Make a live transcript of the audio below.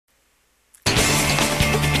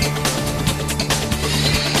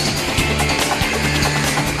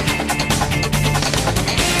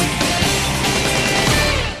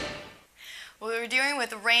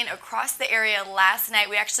across the area last night.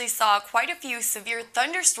 We actually saw quite a few severe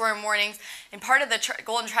thunderstorm warnings, and part of the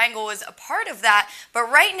Golden Triangle was a part of that.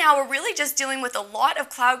 But right now we're really just dealing with a lot of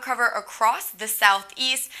cloud cover across the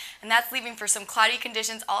southeast, and that's leaving for some cloudy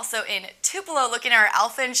conditions also in Tupelo. Looking at our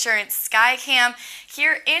Alpha Insurance sky cam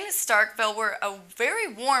here in Starkville, we're a very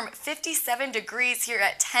warm 57 degrees here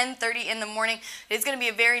at 10:30 in the morning. It's going to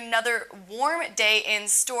be another warm day in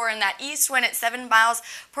store, and that east wind at 7 miles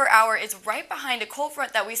per hour is right behind a cold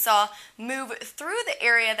front that we saw move through the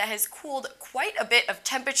area that has cooled quite a bit of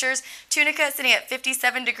temperatures. Tunica sitting at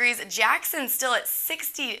 57 degrees, Jackson still at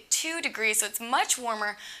 62 degrees, so it's much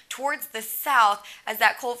warmer towards the south. As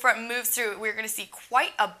that cold front moves through, we're going to see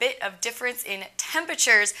quite a bit of difference in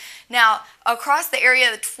temperatures. Now, across the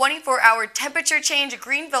area, the 24-hour temperature change,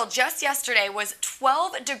 Greenville just yesterday was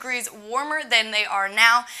 12 degrees warmer than they are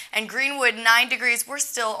now, and Greenwood 9 degrees. We're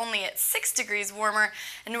still only at 6 degrees warmer,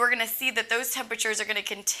 and we're going to see that those temperatures are going to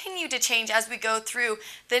continue to change as we go through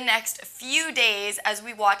the next few days as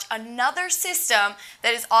we watch another system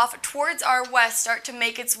that is off towards our west start to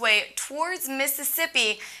make its way towards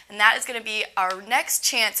Mississippi, and that is going to be our next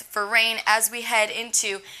chance for rain as we head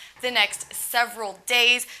into the next several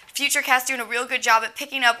days. Futurecast doing a real good job at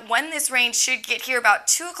picking up when this rain should get here. About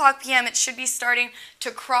 2 o'clock p.m. it should be starting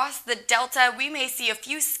to cross the delta. We may see a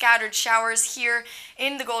few scattered showers here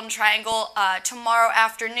in the Golden Triangle tomorrow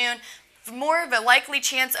afternoon. More of a likely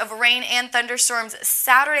chance of rain and thunderstorms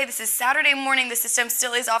Saturday. This is Saturday morning. The system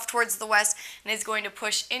still is off towards the west and is going to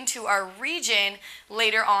push into our region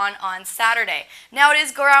later on Saturday. Now it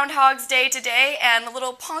is Groundhog's Day today, and the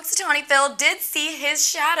little Punxsutawney Phil did see his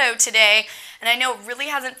shadow today. And I know it really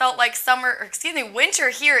hasn't felt like winter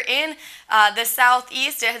here in the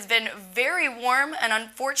southeast. It has been very warm, and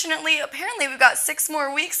unfortunately, apparently we've got 6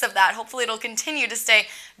 more weeks of that. Hopefully it'll continue to stay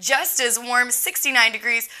just as warm. 69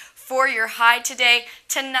 degrees for your high today.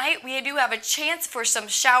 Tonight we do have a chance for some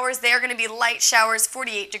showers. They are going to be light showers,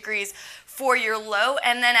 48 degrees for your low.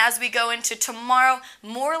 And then as we go into tomorrow,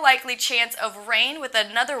 more likely chance of rain with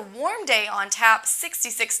another warm day on tap,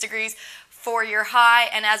 66 degrees for your high.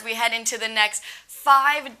 And as we head into the next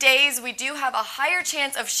 5 days, we do have a higher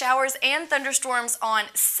chance of showers and thunderstorms on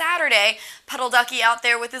Saturday. Puddle Ducky out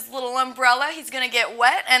there with his little umbrella. He's going to get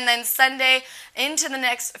wet. And then Sunday into the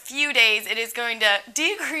next few days, it is going to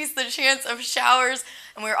decrease the chance of showers.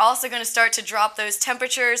 And we're also going to start to drop those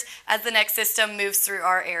temperatures as the next system moves through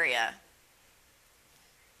our area.